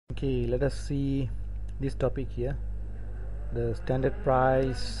Okay, let us see this topic here, the standard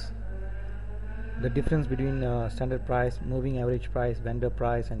price, the difference between standard price, moving average price, vendor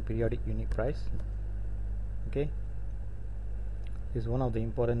price and periodic unique price. Okay, this is one of the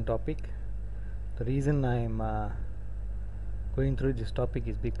important topic. The reason I am going through this topic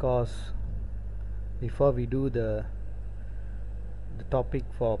is because before we do the topic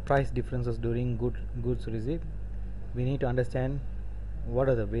for price differences during goods receipt, we need to understand what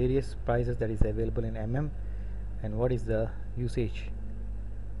are the various prices that is available in MM and what is the usage.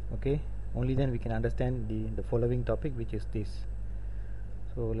 Okay, only then we can understand the following topic, which is this.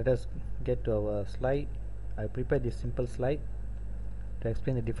 So let us get to our slide. I prepared this simple slide to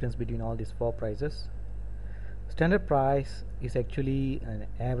explain the difference between all these four prices. Standard price is actually an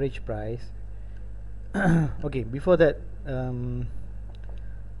average price. Okay, before that,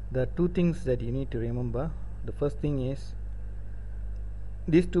 the two things that you need to remember. The first thing is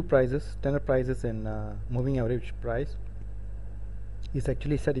these two prices, standard prices and moving average price, is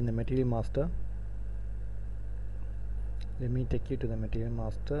actually set in the material master. Let me take you to the material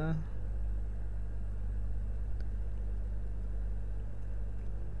master.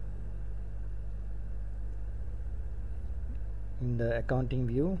 In the accounting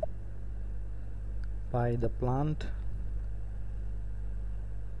view, by the plant.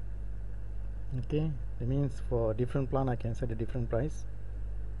 Okay, that means for different plant I can set a different price.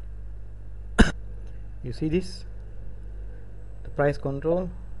 You see this, the price control,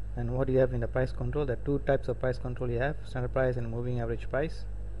 and what you have in the price control. There are two types of price control you have: standard price and moving average price,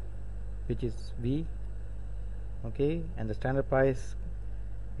 which is V. Okay, and the standard price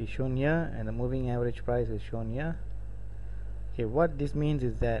is shown here and the moving average price is shown here. Okay, what this means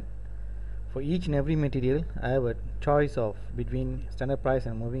is that for each and every material I have a choice of between standard price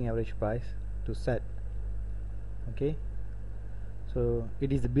and moving average price to set. Okay, so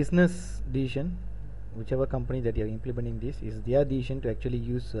it is the business decision. Whichever company that you are implementing this, is their decision to actually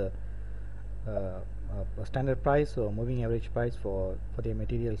use a standard price or moving average price for their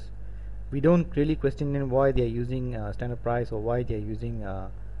materials. We don't really question them why they are using standard price or why they are using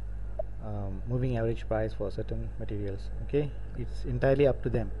moving average price for certain materials. Okay, it's entirely up to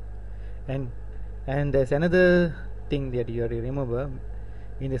them. And there's another thing that you have to remember.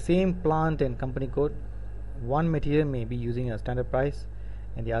 In the same plant and company code, one material may be using a standard price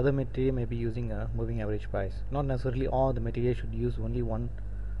and the other material may be using a moving average price. Not necessarily all the material should use only one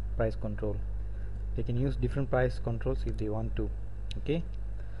price control. They can use different price controls if they want to. Okay,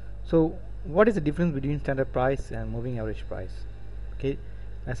 so what is the difference between standard price and moving average price? Okay,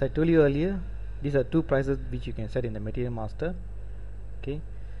 as I told you earlier, these are two prices which you can set in the material master. Okay,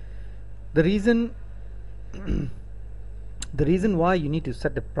 the reason the reason why you need to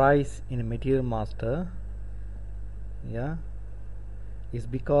set the price in a material master, yeah, is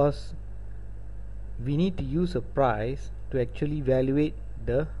because we need to use a price to actually evaluate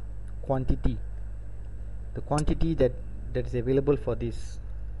the quantity that is available for this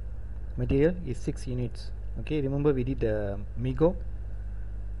material is 6 units. Okay, remember we did the MIGO.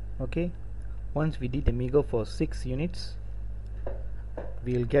 Okay, once we did the MIGO for 6 units,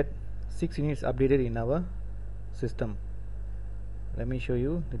 we will get 6 units updated in our system. Let me show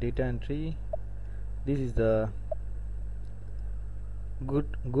you the data entry. This is the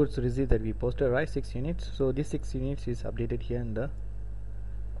goods receipt that we posted, right? 6 units. So this 6 units is updated here in the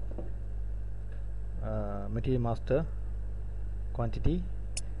material master quantity,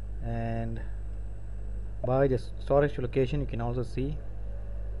 and by the storage location you can also see.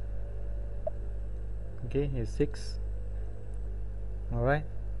 Okay, is 6. Alright,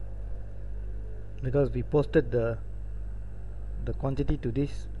 because we posted the quantity to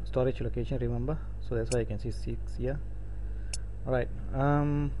this storage location, remember, so that's why you can see 6 here. Alright,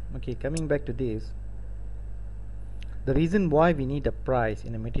 okay, coming back to this, the reason why we need a price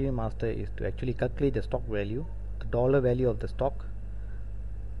in a material master is to actually calculate the stock value, the dollar value of the stock,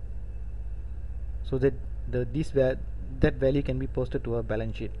 so that that value can be posted to a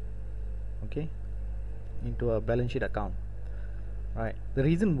balance sheet. Okay, into a balance sheet account. Right, the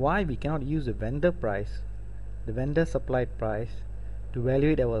reason why we cannot use the vendor price, the vendor supplied price, to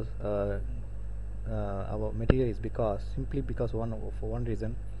evaluate our material is simply because for one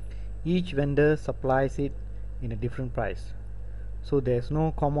reason, each vendor supplies it in a different price, so there's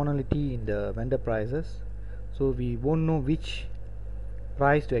no commonality in the vendor prices, so we won't know which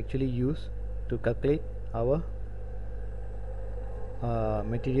price to actually use to calculate our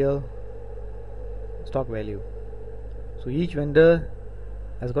material stock value. So each vendor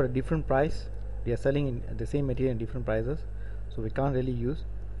has got a different price. They are selling in the same material in different prices, so we can't really use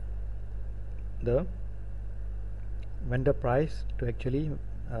the vendor price to actually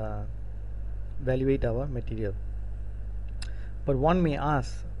evaluate our material. But one may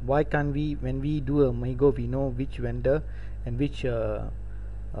ask, why can't we, when we do a MIGO, we know which vendor and which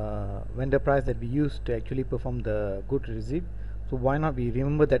vendor price that we use to actually perform the good receipt? So why not we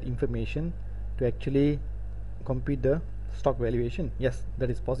remember that information to actually compute the stock valuation? Yes, that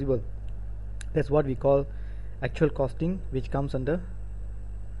is possible. That's what we call actual costing, which comes under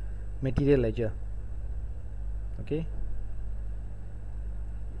material ledger. Okay,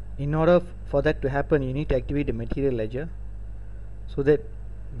 in order for that to happen, you need to activate the material ledger, so that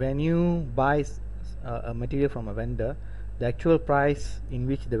when you buy a material from a vendor, the actual price in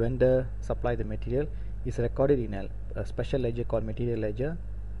which the vendor supplied the material is recorded in a special ledger called material ledger.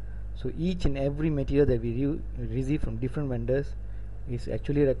 So each and every material that we receive from different vendors is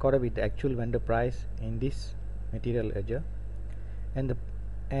actually recorded with the actual vendor price in this material ledger. And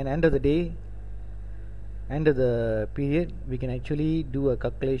end of the day, end of the period, we can actually do a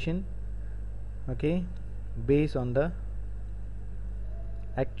calculation, okay, based on the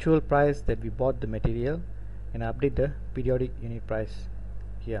actual price that we bought the material, and update the periodic unit price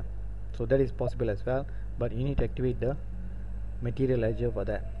here. So that is possible as well, but you need to activate the material ledger for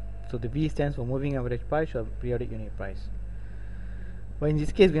that. So the V stands for moving average price or periodic unit price. But in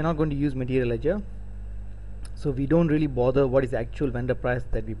this case, we are not going to use material ledger, so we don't really bother what is the actual vendor price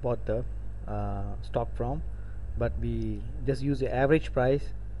that we bought the stock from, but we just use the average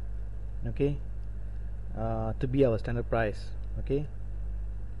price, okay, to be our standard price. Okay,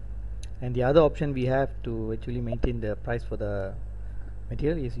 and the other option we have to actually maintain the price for the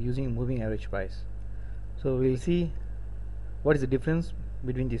material is using moving average price. So we'll see what is the difference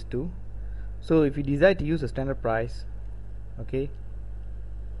between these two. So if you decide to use a standard price, okay,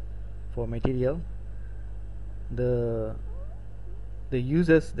 for material, the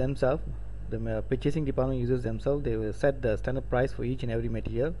users themselves, the purchasing department users themselves, they will set the standard price for each and every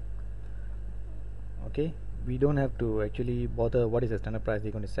material. Okay, we don't have to actually bother what is the standard price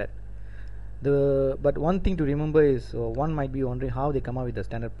they're going to set. But one thing to remember is, one might be wondering how they come up with the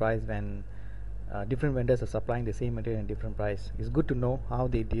standard price when different vendors are supplying the same material at different price. It's good to know how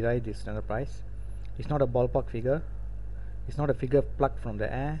they derive this standard price. It's not a ballpark figure. It's not a figure plucked from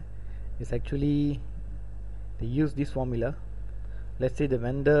the air. It's actually, they use this formula. Let's say the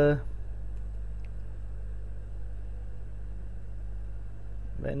vendor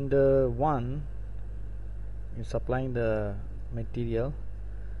 1 is supplying the material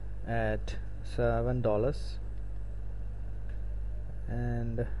at $7,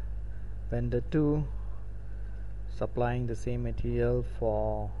 and vendor 2 supplying the same material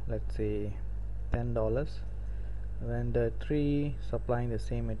for, let's say, $10, vendor 3 supplying the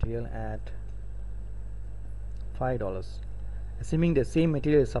same material at $5, assuming the same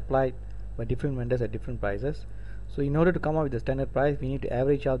material is supplied by different vendors at different prices. So in order to come up with the standard price, we need to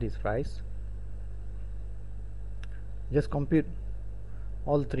average out this price. Just compute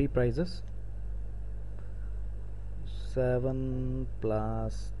all three prices. 7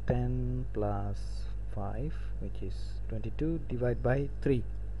 plus 10 plus 5, which is 22, divided by 3.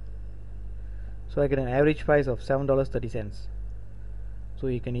 So I get an average price of $7.30. So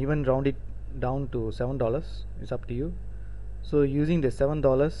you can even round it down to $7. It's up to you. So using the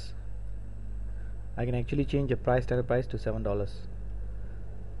 $7, I can actually change the price, standard price, to $7.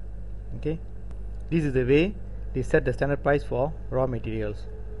 Okay, this is the way they set the standard price for raw materials.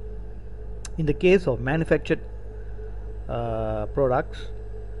 In the case of manufactured products,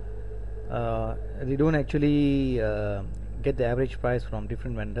 they don't actually get the average price from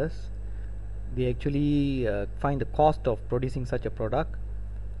different vendors. They actually find the cost of producing such a product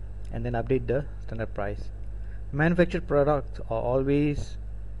and then update the standard price. Manufactured products are always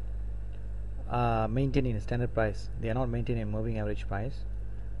maintained in a standard price. They are not maintained in moving average price.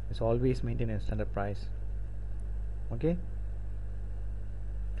 It's always maintained in a standard price. Okay,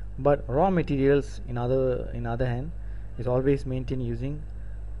 but raw materials in other hand is always maintained using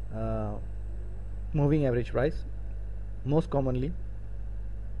moving average price. Most commonly,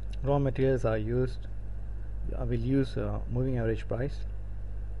 raw materials are used will use moving average price,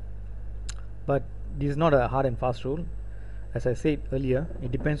 but this is not a hard and fast rule. As I said earlier,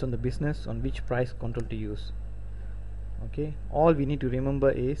 it depends on the business on which price control to use. Okay, all we need to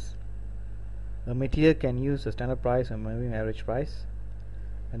remember is a material can use a standard price and moving average price,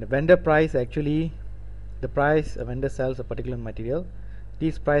 and the vendor price, actually the price a vendor sells a particular material.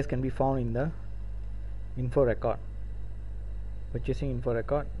 This price can be found in the info record, purchasing info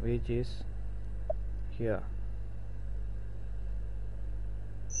record, which is here.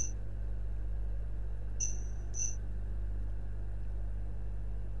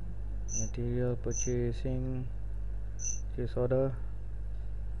 Material purchasing, purchase order,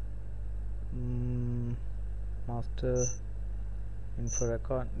 Master info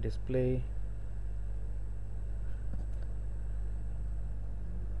record display,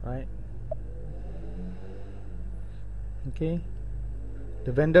 right? Okay,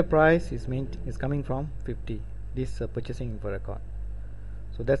 the vendor price is coming from 50, this purchasing info record.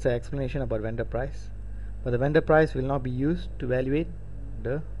 So that's the explanation about vendor price. But the vendor price will not be used to evaluate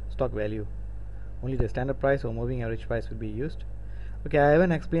the stock value. Only the standard price or moving average price will be used. Okay, I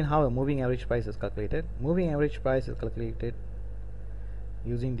haven't explained how a moving average price is calculated. Moving average price is calculated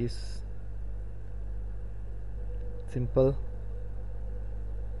using this simple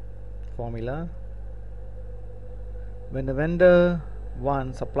formula. When the vendor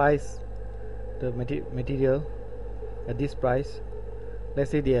 1 supplies the material at this price, let's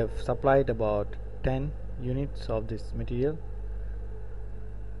say they have supplied about 10 units of this material,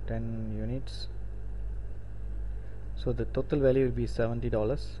 10 units, so the total value will be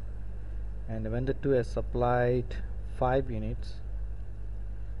 $70, and the vendor 2 has supplied 5 units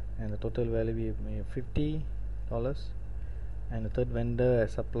and the total value will be $50, and the third vendor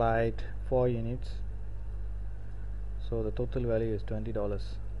has supplied 4 units, so the total value is $20.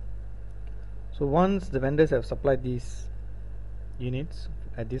 So once the vendors have supplied these units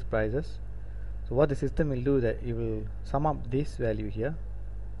at these prices, so what the system will do, that it will sum up this value here.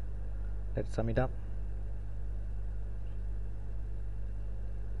 Let's sum it up.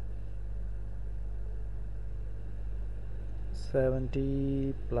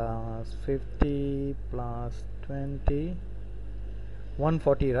 $70 plus $50 plus $20,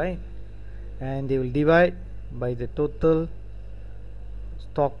 $140, right? And they will divide by the total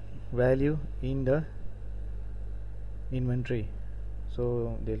stock value in the inventory.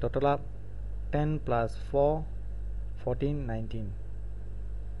 So they'll total up 10 plus 4, 14, 19.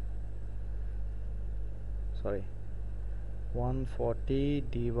 Sorry, 140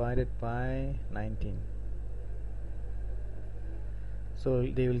 divided by 19. So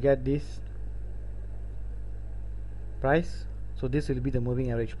they will get this price. So this will be the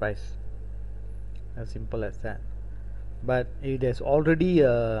moving average price. As simple as that. But if there's already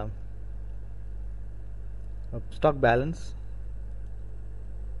a stock balance,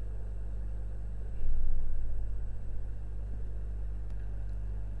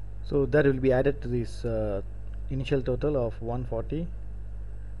 so that will be added to this initial total of 140.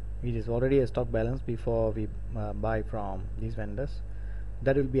 It is already a stock balance before we buy from these vendors.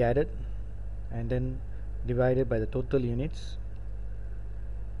 That will be added and then divided by the total units,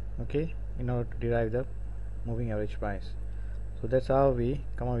 okay, in order to derive the moving average price. So that's how we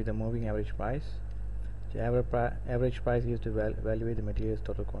come up with the moving average price. The average price is to evaluate the material's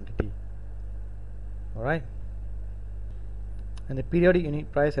total quantity. Alright, and the periodic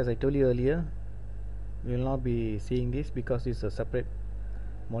unit price, as I told you earlier, we will not be seeing this because it's a separate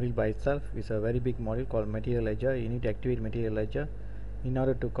module by itself. It's a very big module called material ledger. You need to activate material ledger in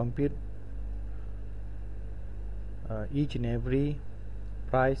order to compute each and every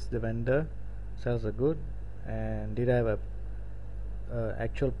price the vendor sells a good and derive a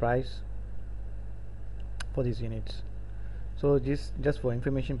actual price for these units. So just for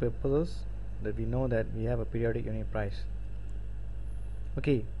information purposes, that we know that we have a periodic unit price.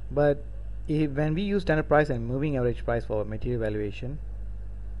 Okay, but when we use standard price and moving average price for material valuation,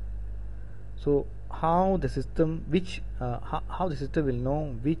 so how the system how the system will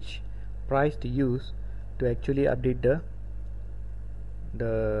know which price to use to actually update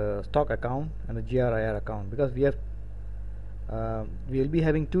the stock account and the GRIR account, because we will be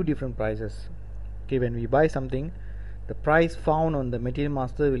having two different prices. Okay, when we buy something, the price found on the material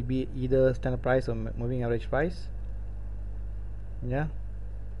master will be either standard price or moving average price. Yeah,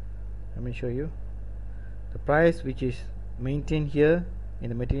 let me show you. The price which is maintained here in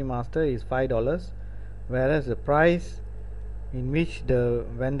the material master is $5, whereas the price in which the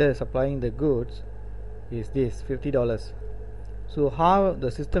vendor is supplying the goods is this $50. So how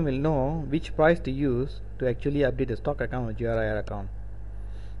the system will know which price to use to actually update the stock account or GRIR account?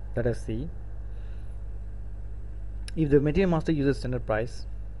 Let us see. If the material master uses standard price,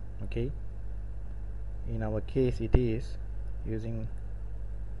 okay, in our case it is using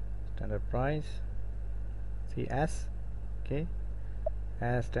standard price. See S, okay,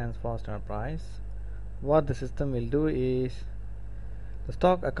 S stands for standard price. What the system will do is the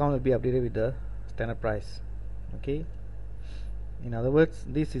stock account will be updated with the standard price. Okay, in other words,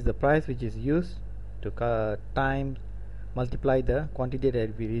 this is the price which is used to multiply the quantity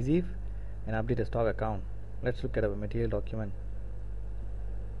that we receive and update the stock account. Let's look at our material document.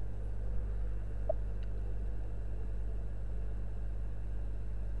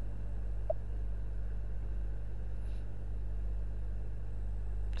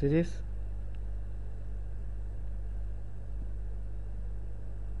 See this?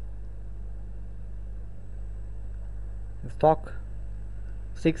 stock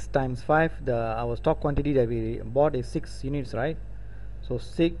 6 times 5, the our stock quantity that we bought is 6 units, right? So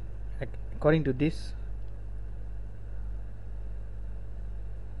 6, according to this,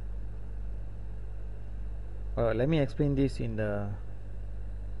 let me explain this in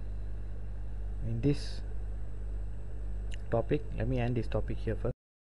this topic. Let me end this topic here first.